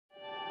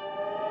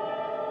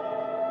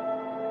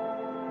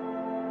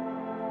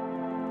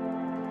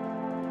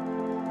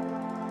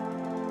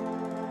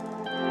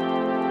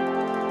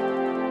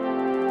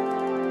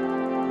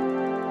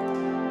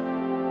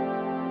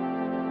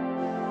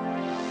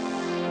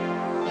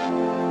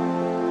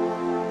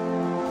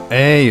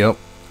Hey up.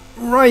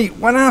 Right,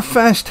 when I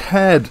first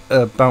heard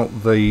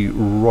about the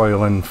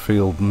Royal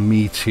Enfield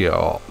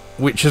Meteor,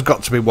 which has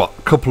got to be, what,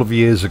 a couple of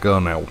years ago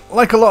now,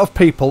 like a lot of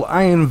people,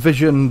 I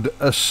envisioned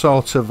a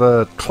sort of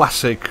a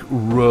classic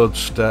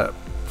roadster,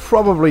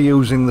 probably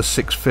using the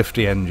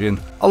 650 engine,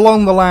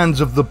 along the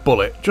lines of the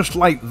Bullet, just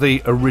like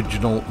the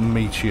original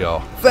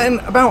Meteor. Then,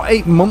 about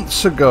 8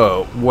 months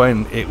ago,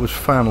 when it was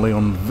finally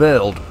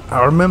unveiled,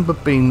 I remember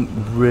being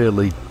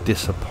really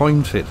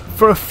disappointed.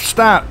 For a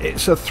start,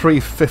 it's a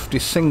 350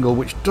 single,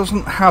 which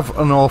doesn't have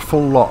an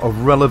awful lot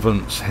of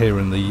relevance here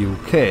in the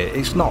UK.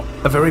 It's not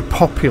a very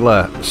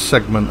popular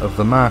segment of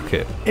the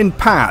market, in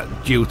part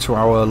due to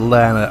our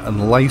learner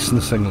and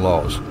licensing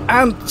laws.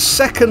 And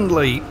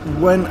secondly,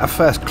 when I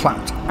first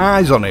clapped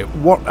eyes on it,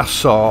 what I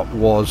saw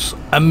was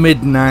a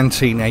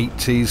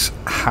mid-1980s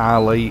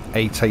Harley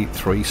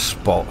 883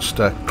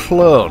 Sportster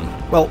clone.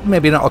 Well,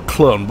 maybe not a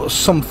clone, but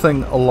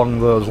something along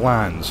those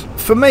lines.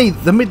 For me,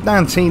 the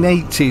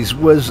mid-1980s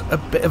was a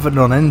bit of a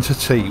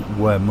non-entity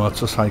where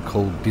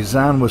motorcycle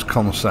design was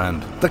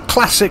concerned. The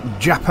classic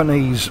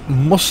Japanese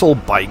muscle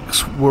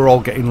bikes were all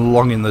getting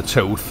long in the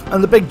tooth,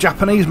 and the big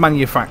Japanese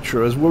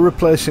manufacturers were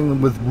replacing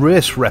them with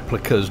race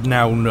replicas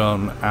now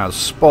known as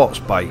sports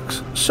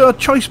bikes. So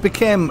choice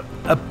became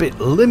a bit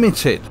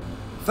limited.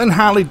 Then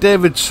Harley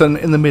Davidson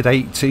in the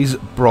mid-80s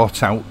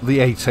brought out the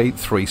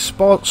 883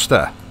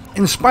 Sportster.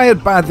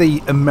 Inspired by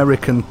the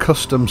American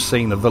custom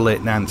scene of the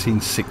late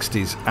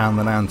 1960s and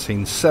the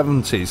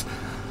 1970s,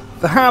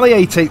 the Harley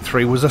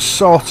 883 was a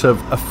sort of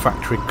a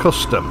factory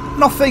custom.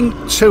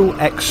 Nothing too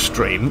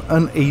extreme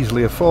and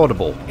easily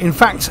affordable. In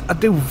fact, I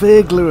do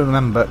vaguely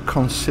remember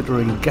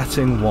considering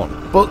getting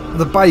one, but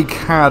the bike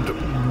had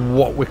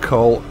what we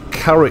call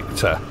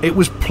character. It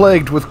was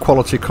plagued with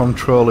quality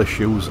control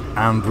issues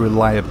and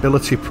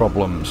reliability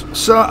problems,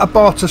 so I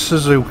bought a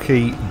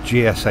Suzuki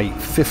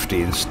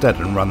GS850 instead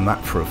and ran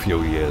that for a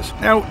few years.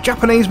 Now,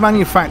 Japanese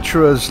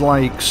manufacturers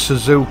like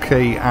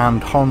Suzuki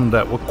and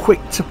Honda were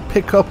quick to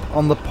pick up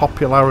on the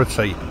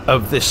popularity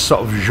of this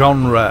sort of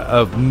genre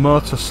of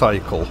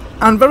motorcycle,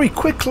 and very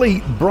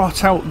quickly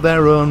brought out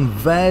their own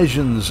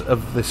versions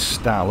of this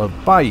style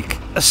of bike,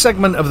 a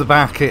segment of the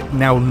market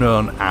now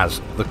known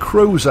as the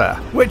cruiser,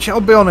 which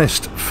I'll be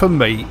honest, for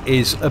me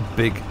is a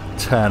big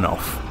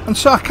turn-off. And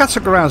so I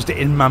categorised it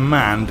in my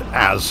mind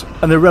as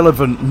an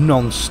irrelevant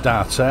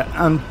non-starter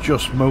and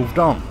just moved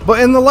on. But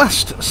in the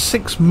last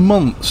 6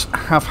 months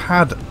have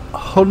had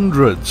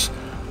hundreds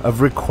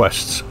of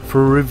requests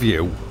for a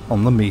review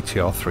on the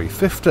Meteor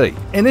 350.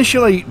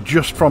 Initially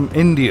just from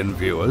Indian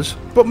viewers,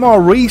 but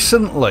more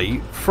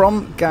recently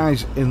from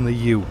guys in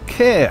the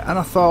UK, and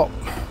I thought,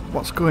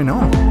 what's going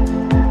on?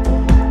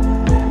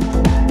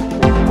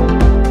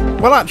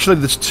 Well, actually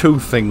there's two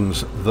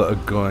things that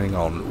are going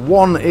on.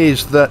 One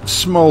is that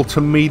small to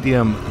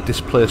medium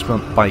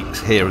displacement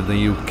bikes here in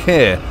the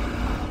UK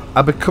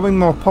are becoming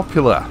more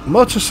popular.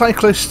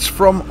 Motorcyclists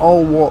from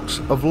all walks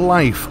of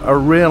life are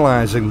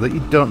realising that you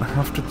don't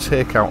have to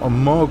take out a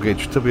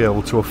mortgage to be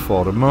able to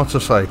afford a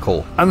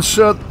motorcycle, and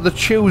so they're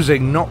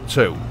choosing not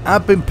to.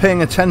 I've been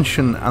paying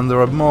attention, and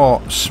there are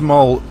more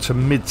small to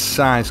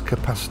mid-sized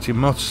capacity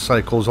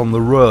motorcycles on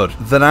the road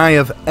than I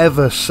have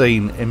ever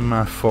seen in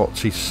my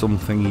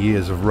 40-something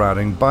years of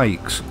riding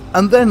bikes.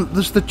 And then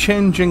there's the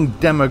changing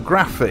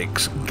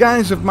demographics.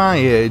 Guys of my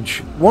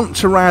age want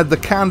to ride the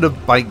kind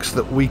of bikes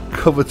that we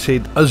coveted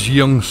as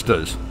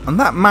youngsters, and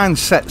that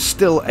mindset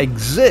still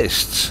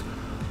exists,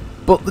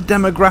 but the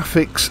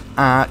demographics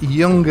are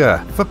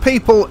younger. For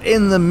people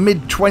in the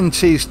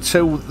mid-20s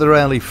to the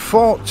early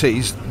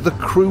 40s, the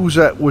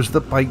cruiser was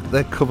the bike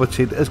they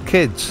coveted as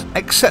kids.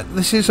 Except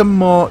this is a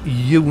more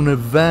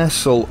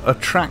universal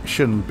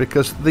attraction,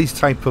 because these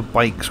type of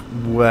bikes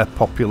were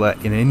popular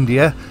in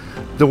India.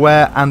 They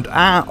were and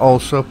are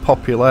also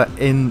popular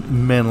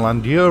in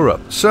mainland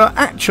Europe. So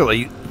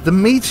actually, the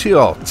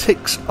Meteor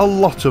ticks a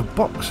lot of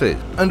boxes,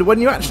 and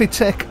when you actually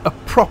take a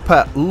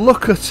proper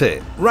look at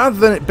it, rather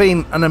than it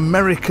being an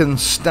American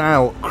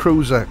style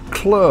cruiser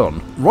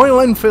clone,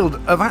 Royal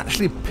Enfield have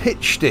actually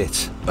pitched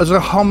it as a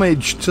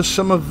homage to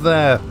some of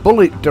their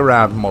Bullet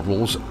derived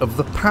models of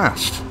the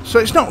past. So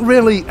it's not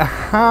really a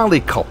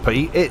Harley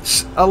copy,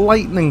 it's a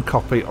Lightning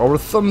copy or a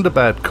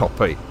Thunderbird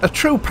copy, a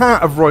true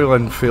part of Royal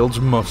Enfield's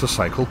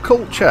motorcycle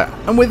culture.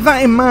 And with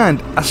that in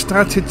mind, I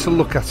started to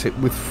look at it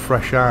with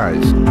fresh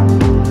eyes.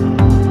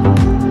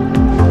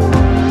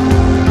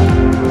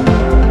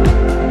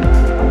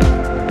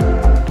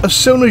 As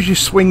soon as you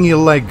swing your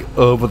leg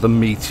over the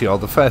Meteor,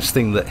 the first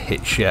thing that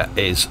hits you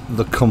is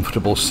the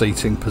comfortable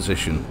seating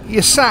position.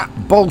 You're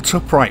sat bolt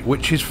upright,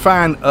 which is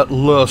fine at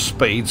low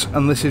speeds,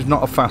 and this is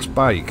not a fast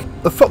bike.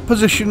 The foot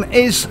position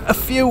is a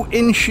few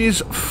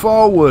inches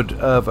forward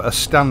of a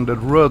standard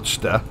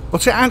roadster,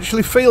 but it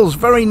actually feels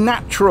very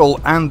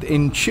natural and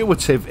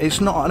intuitive.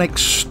 It's not an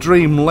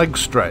extreme leg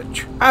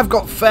stretch. I've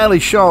got fairly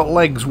short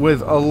legs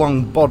with a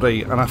long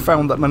body, and I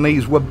found that my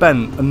knees were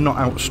bent and not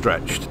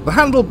outstretched. The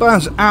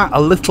handlebars are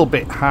a little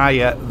bit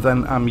higher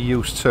than I'm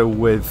used to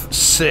with,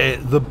 say,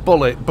 the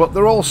Bullet, but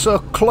they're also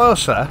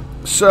closer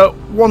So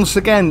once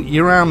again,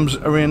 your arms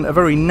are in a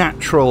very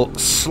natural,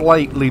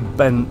 slightly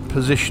bent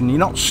position. You're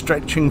not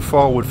stretching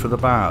forward for the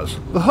bars.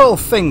 The whole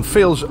thing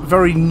feels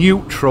very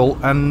neutral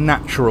and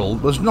natural.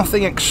 There's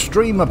nothing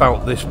extreme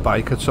about this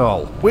bike at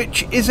all,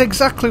 which is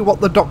exactly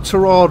what the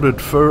doctor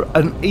ordered for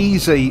an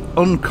easy,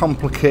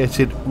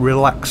 uncomplicated,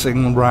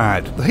 relaxing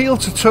ride. The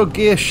heel-to-toe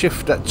gear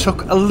shifter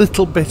took a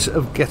little bit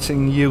of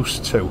getting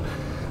used to.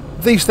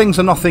 These things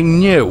are nothing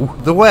new.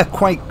 They were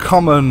quite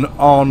common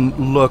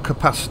on low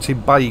capacity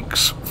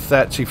bikes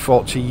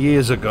 30-40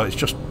 years ago. It's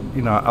just,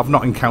 you know, I've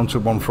not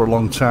encountered one for a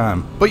long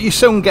time. But you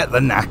soon get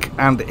the knack,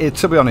 and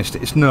to be honest,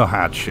 it's no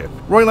hardship.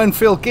 Royal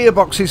Enfield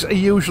gearboxes are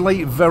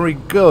usually very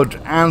good,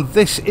 and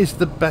this is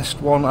the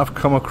best one I've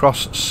come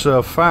across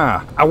so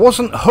far. I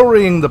wasn't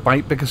hurrying the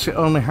bike because it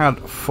only had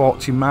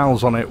 40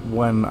 miles on it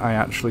when I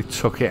actually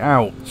took it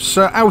out.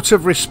 So out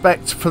of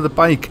respect for the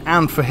bike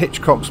and for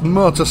Hitchcock's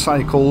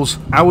motorcycles,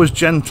 I was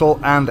gentle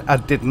and I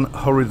didn't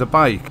hurry the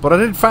bike. But I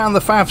did find the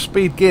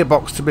 5-speed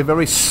gearbox to be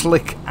very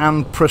slick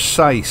and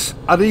precise.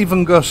 I'd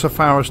even go so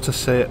far as to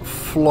say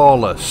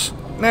flawless.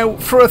 Now,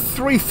 for a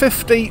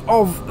 350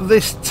 of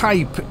this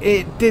type,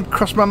 it did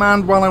cross my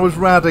mind while I was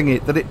riding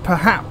it that it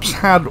perhaps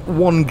had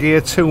one gear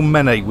too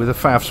many with a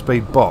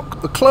 5-speed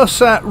box. The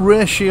closer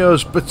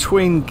ratios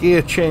between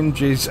gear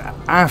changes,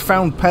 I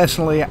found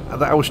personally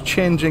that I was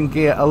changing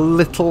gear a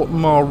little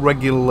more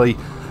regularly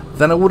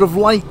than I would have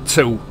liked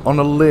to on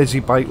a lazy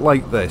bike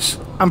like this.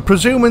 I'm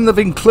presuming they've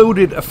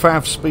included a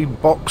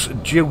 5-speed box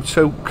due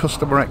to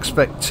customer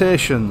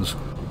expectations.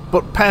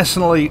 But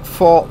personally,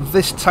 for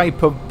this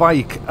type of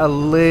bike, a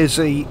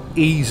lazy,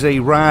 easy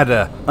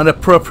rider, an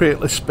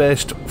appropriately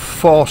spaced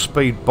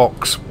 4-speed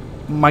box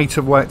might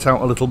have worked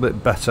out a little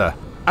bit better.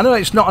 I know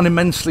it's not an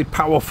immensely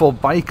powerful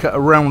bike at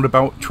around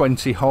about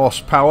 20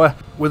 horsepower,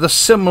 with a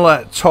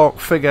similar torque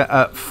figure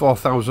at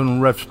 4,000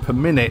 revs per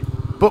minute,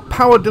 but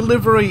power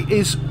delivery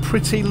is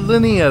pretty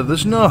linear.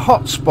 There's no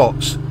hot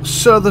spots,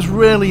 so there's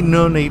really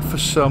no need for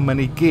so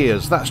many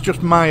gears. That's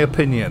just my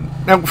opinion.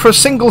 Now, for a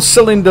single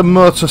cylinder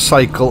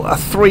motorcycle, a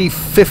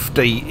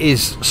 350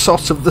 is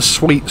sort of the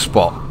sweet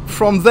spot.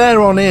 From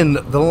there on in,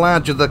 the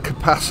larger the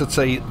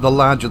capacity, the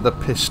larger the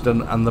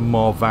piston and the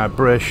more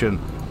vibration.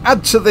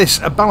 Add to this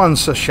a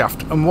balancer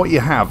shaft and what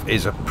you have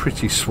is a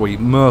pretty sweet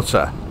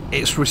motor.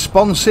 It's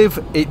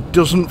responsive, it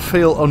doesn't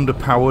feel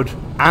underpowered,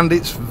 and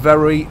it's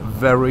very,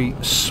 very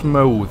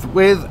smooth,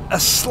 with a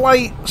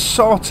slight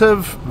sort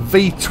of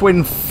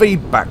V-twin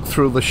feedback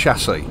through the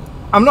chassis.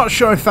 I'm not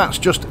sure if that's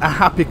just a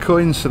happy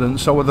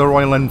coincidence or whether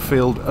Royal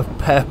Enfield have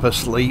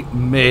purposely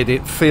made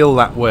it feel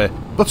that way,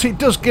 but it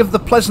does give the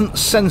pleasant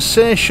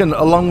sensation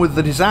along with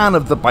the design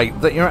of the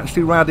bike that you're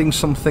actually riding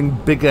something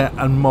bigger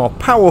and more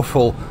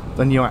powerful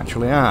than you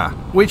actually are,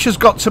 which has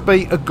got to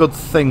be a good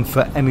thing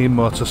for any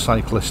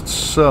motorcyclist's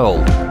soul.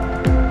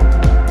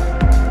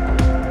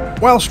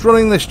 Whilst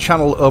running this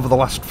channel over the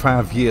last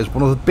 5 years,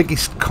 one of the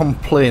biggest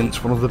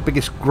complaints, one of the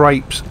biggest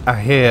gripes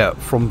I hear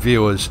from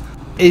viewers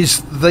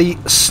is the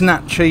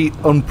snatchy,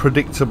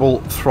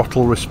 unpredictable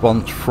throttle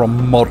response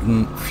from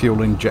modern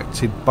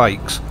fuel-injected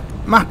bikes.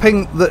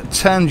 Mapping that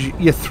turns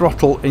your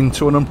throttle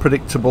into an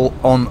unpredictable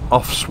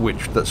on-off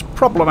switch that's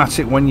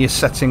problematic when you're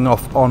setting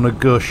off or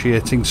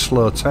negotiating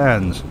slow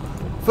turns.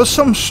 For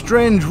some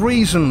strange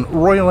reason,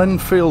 Royal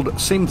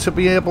Enfield seem to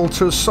be able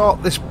to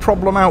sort this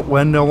problem out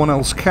where no one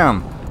else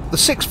can. The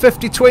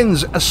 650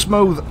 twins are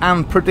smooth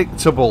and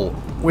predictable,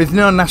 with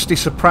no nasty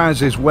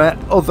surprises where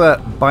other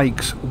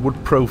bikes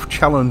would prove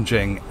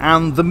challenging,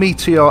 and the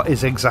Meteor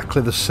is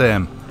exactly the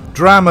same,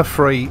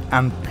 drama-free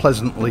and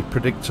pleasantly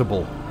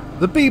predictable.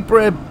 The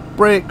B-brake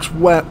brakes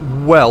work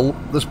well,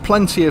 there's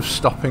plenty of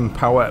stopping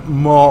power,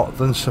 more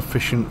than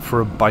sufficient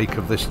for a bike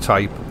of this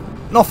type.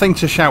 Nothing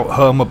to shout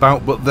home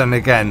about, but then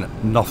again,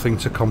 nothing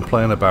to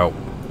complain about.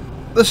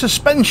 The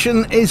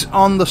suspension is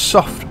on the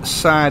soft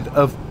side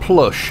of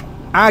plush,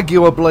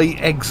 arguably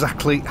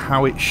exactly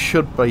how it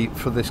should be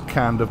for this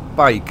kind of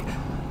bike.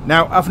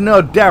 Now, I've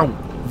no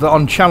doubt that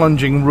on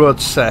challenging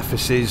road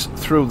surfaces,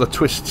 through the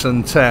twists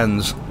and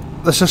turns,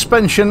 the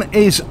suspension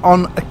is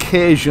on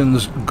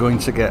occasions going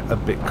to get a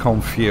bit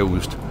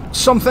confused.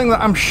 Something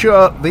that I'm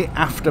sure the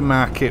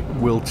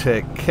aftermarket will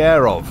take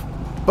care of.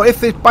 But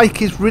if this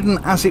bike is ridden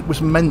as it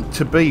was meant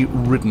to be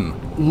ridden,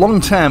 long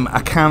term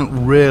I can't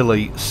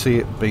really see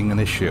it being an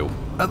issue.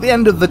 At the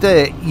end of the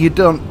day, you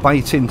don't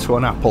bite into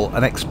an apple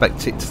and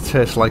expect it to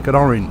taste like an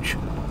orange.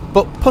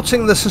 But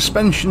putting the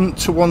suspension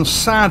to one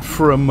side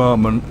for a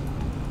moment,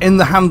 in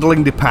the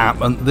handling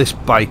department, this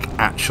bike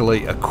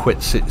actually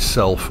acquits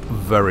itself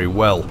very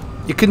well.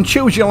 You can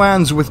choose your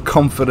lines with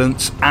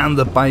confidence and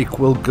the bike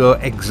will go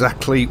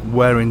exactly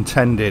where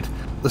intended.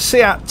 The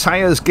Seat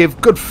tyres give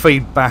good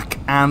feedback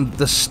and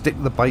they stick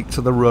the bike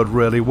to the road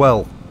really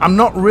well. I'm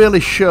not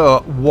really sure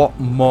what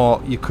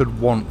more you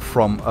could want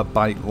from a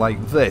bike like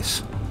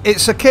this.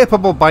 It's a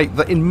capable bike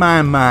that in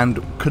my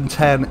mind can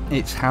turn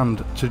its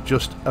hand to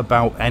just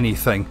about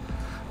anything.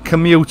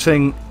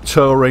 Commuting,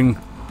 touring,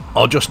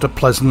 or just a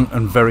pleasant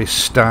and very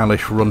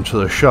stylish run to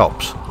the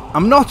shops.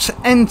 I'm not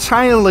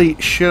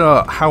entirely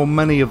sure how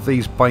many of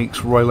these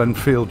bikes Royal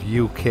Enfield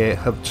UK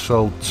have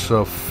sold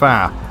so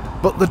far,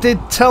 but they did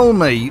tell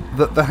me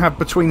that they have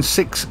between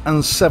 600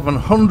 and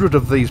 700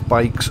 of these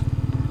bikes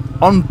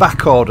on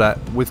back order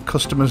with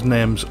customers'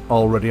 names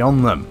already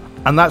on them,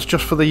 and that's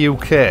just for the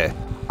UK.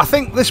 I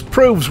think this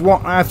proves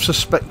what I've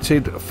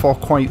suspected for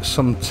quite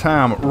some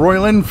time.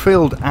 Royal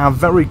Enfield are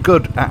very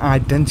good at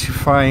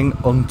identifying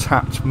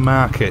untapped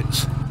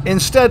markets.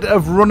 Instead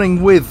of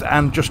running with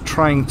and just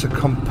trying to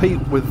compete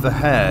with the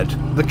herd,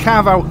 they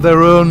carve out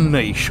their own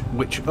niche,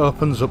 which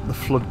opens up the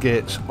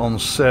floodgates on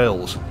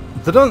sales.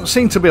 They don't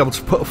seem to be able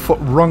to put a foot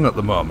wrong at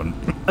the moment.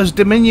 As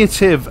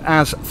diminutive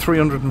as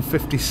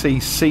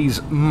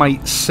 350cc's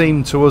might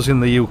seem to us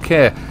in the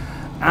UK,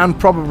 and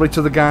probably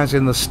to the guys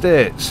in the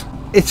States,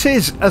 it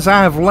is, as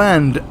I have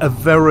learned, a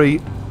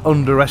very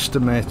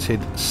underestimated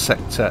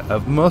sector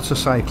of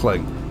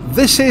motorcycling.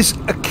 This is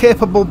a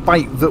capable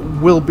bike that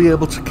will be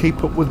able to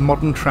keep up with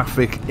modern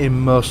traffic in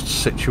most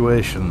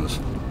situations.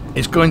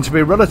 It's going to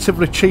be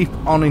relatively cheap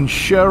on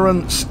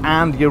insurance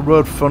and your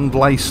road fund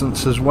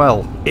licence as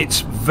well. It's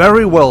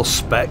very well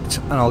spec'd,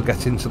 and I'll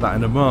get into that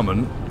in a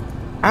moment,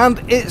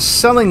 and it's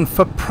selling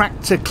for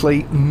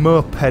practically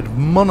moped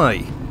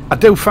money. I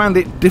do find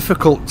it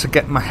difficult to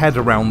get my head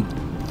around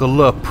the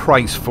low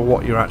price for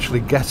what you're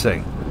actually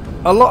getting.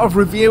 A lot of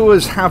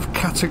reviewers have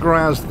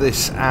categorised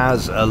this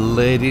as a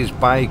lady's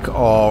bike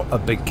or a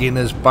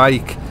beginner's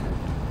bike,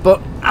 but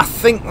I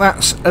think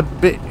that's a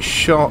bit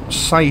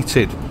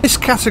short-sighted. This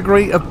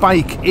category of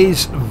bike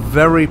is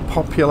very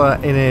popular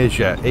in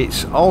Asia.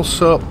 It's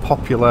also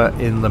popular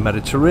in the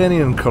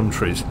Mediterranean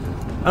countries,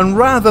 and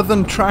rather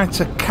than try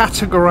to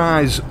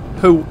categorise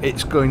who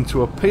it's going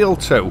to appeal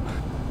to,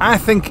 I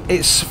think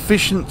it's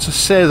sufficient to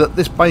say that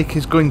this bike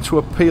is going to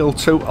appeal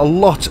to a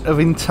lot of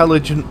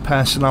intelligent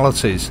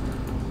personalities,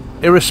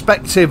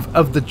 irrespective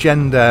of the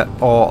gender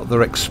or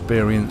their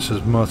experience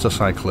as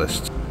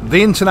motorcyclists.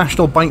 The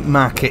international bike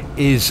market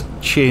is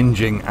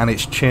changing, and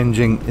it's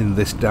changing in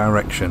this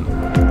direction.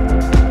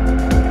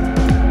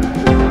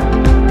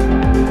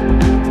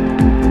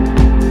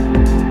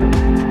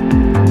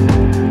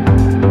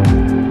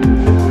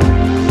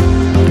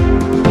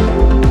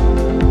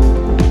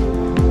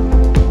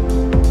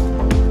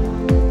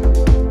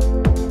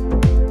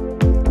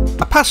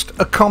 I passed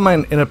a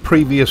comment in a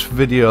previous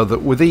video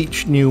that with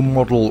each new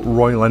model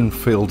Royal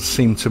Enfield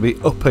seemed to be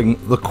upping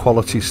the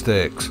quality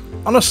stakes.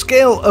 On a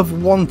scale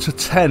of 1 to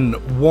 10,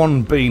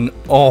 1 being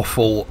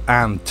awful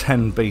and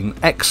 10 being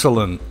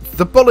excellent,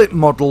 the Bullet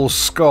models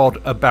scored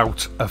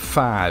about a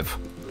 5.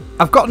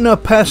 I've got no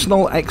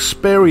personal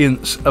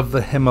experience of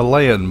the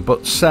Himalayan,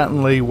 but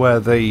certainly where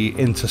the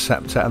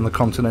Interceptor and the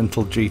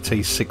Continental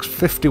GT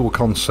 650 were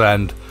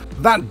concerned,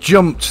 that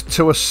jumped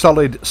to a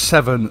solid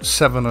 7,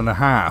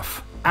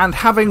 7.5. And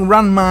having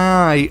ran my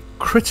eye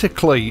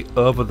critically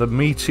over the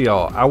Meteor,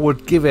 I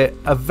would give it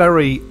a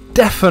very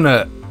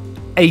definite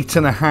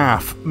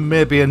 8.5,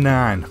 maybe a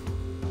 9,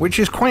 which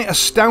is quite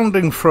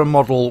astounding for a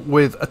model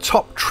with a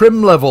top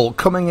trim level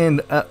coming in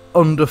at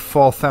under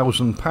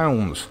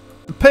 £4,000.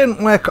 The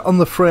paintwork on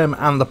the frame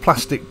and the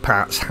plastic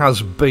parts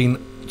has been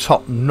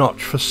top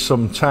notch for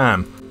some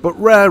time, but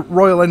where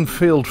Royal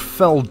Enfield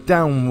fell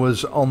down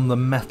was on the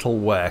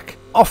metalwork,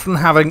 often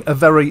having a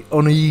very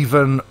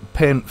uneven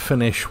paint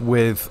finish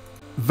with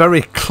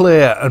very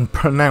clear and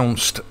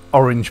pronounced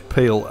orange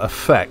peel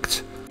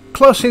effect.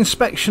 Close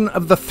inspection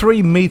of the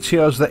 3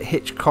 Meteors that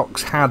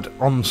Hitchcock's had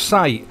on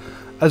site,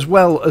 as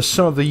well as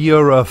some of the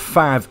Euro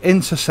 5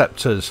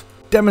 Interceptors,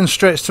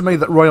 demonstrates to me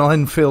that Royal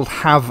Enfield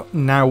have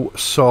now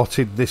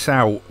sorted this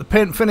out. The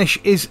paint finish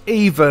is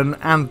even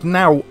and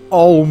now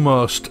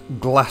almost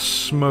glass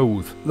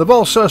smooth. They've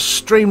also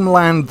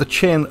streamlined the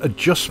chain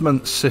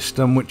adjustment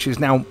system, which is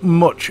now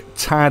much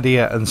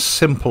tidier and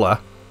simpler,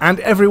 and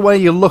everywhere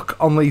you look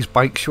on these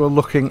bikes you are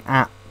looking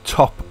at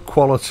top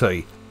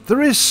quality.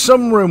 There is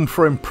some room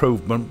for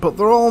improvement, but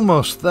they're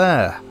almost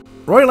there.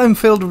 Royal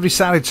Enfield have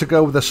decided to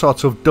go with a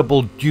sort of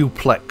double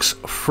duplex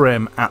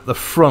frame at the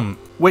front,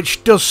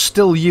 which does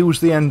still use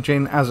the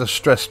engine as a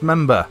stressed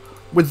member,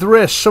 with the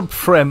rear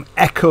subframe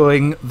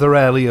echoing their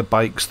earlier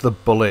bikes, the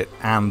Bullet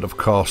and of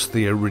course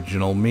the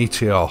original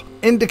Meteor.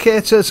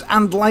 Indicators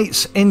and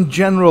lights in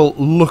general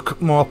look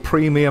more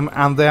premium,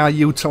 and they are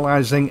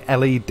utilising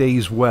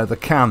LEDs where they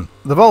can.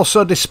 They've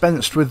also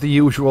dispensed with the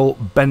usual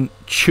bent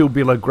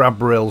tubular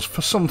grab rails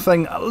for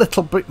something a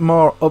little bit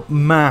more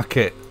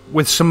upmarket,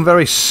 with some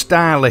very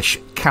stylish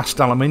cast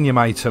aluminium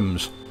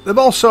items. They've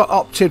also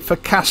opted for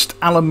cast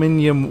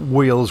aluminium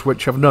wheels,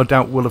 which I've no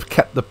doubt will have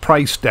kept the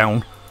price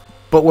down,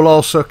 but will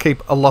also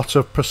keep a lot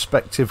of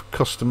prospective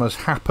customers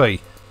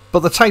happy. But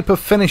the type of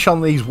finish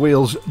on these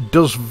wheels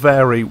does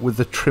vary with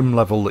the trim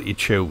level that you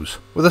choose.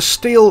 With a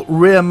steel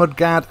rear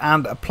mudguard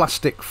and a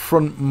plastic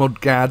front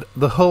mudguard,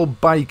 the whole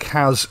bike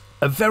has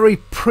a very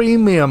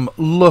premium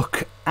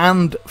look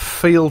and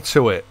feel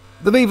to it.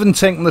 They've even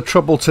taken the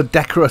trouble to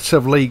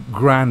decoratively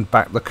grind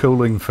back the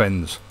cooling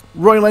fins.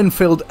 Royal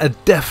Enfield are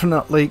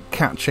definitely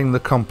catching the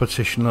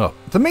competition up.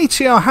 The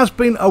Meteor has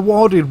been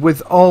awarded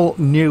with all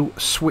new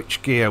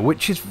switchgear,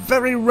 which is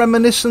very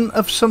reminiscent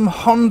of some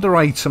Honda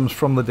items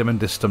from the dim and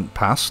distant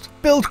past.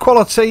 Build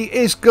quality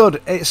is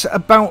good, it's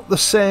about the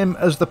same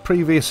as the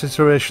previous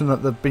iteration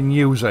that they've been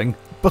using,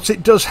 but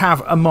it does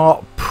have a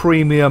more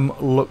premium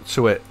look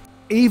to it.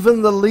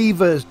 Even the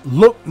levers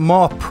look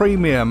more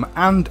premium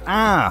and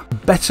are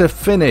better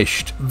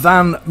finished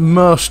than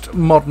most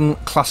modern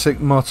classic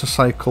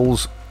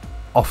motorcycles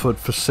offered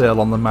for sale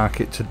on the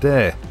market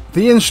today.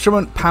 The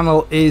instrument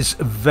panel is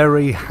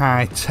very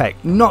high tech,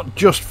 not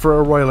just for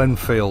a Royal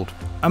Enfield.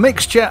 A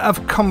mixture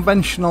of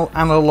conventional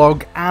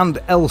analog and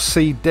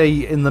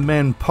LCD in the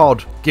main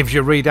pod gives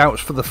you readouts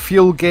for the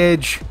fuel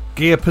gauge,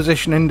 gear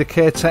position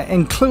indicator,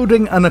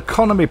 including an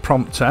economy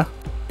prompter.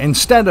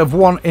 Instead of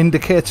one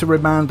indicator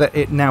reminder,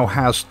 it now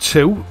has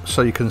two,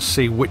 so you can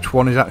see which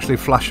one is actually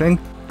flashing.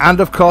 And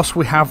of course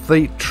we have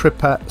the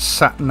Tripper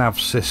sat-nav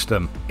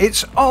system.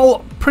 It's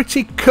all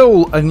pretty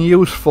cool and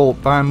useful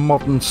by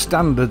modern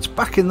standards.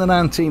 Back in the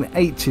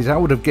 1980s I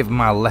would have given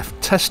my left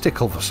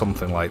testicle for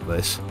something like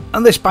this.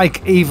 And this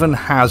bike even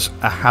has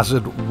a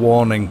hazard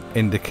warning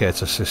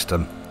indicator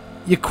system.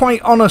 You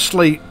quite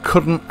honestly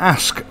couldn't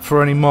ask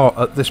for any more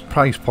at this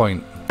price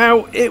point.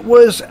 Now, it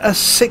was a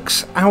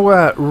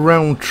 6-hour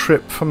round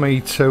trip for me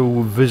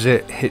to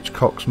visit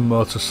Hitchcock's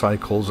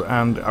motorcycles,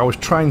 and I was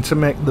trying to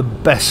make the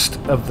best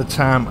of the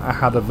time I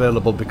had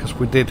available because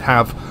we did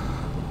have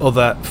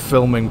other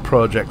filming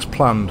projects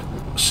planned.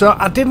 So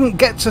I didn't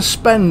get to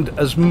spend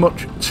as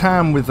much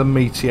time with the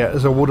Meteor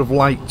as I would have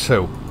liked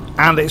to,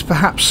 and it's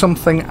perhaps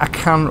something I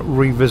can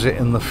revisit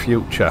in the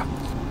future.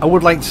 I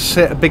would like to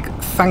say a big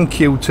thank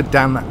you to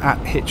Dan at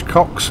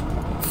Hitchcock's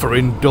for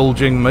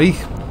indulging me.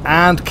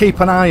 And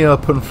keep an eye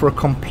open for a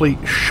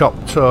complete shop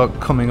tour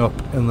coming up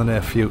in the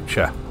near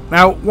future.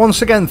 Now,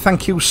 once again,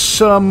 thank you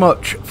so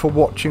much for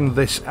watching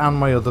this and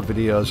my other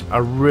videos. I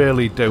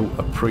really do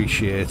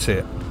appreciate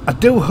it. I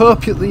do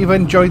hope that you've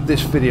enjoyed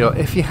this video.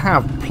 If you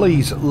have,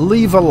 please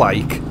leave a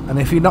like, and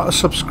if you're not a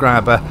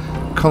subscriber,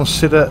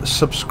 consider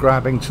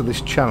subscribing to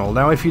this channel.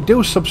 Now, if you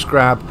do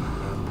subscribe,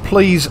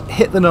 please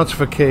hit the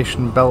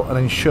notification bell and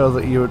ensure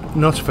that your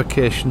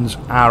notifications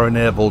are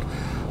enabled.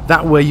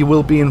 That way you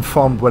will be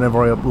informed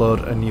whenever I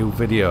upload a new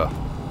video.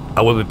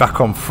 I will be back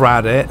on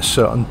Friday,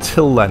 so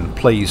until then,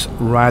 please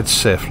ride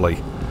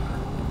safely,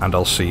 and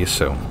I'll see you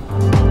soon.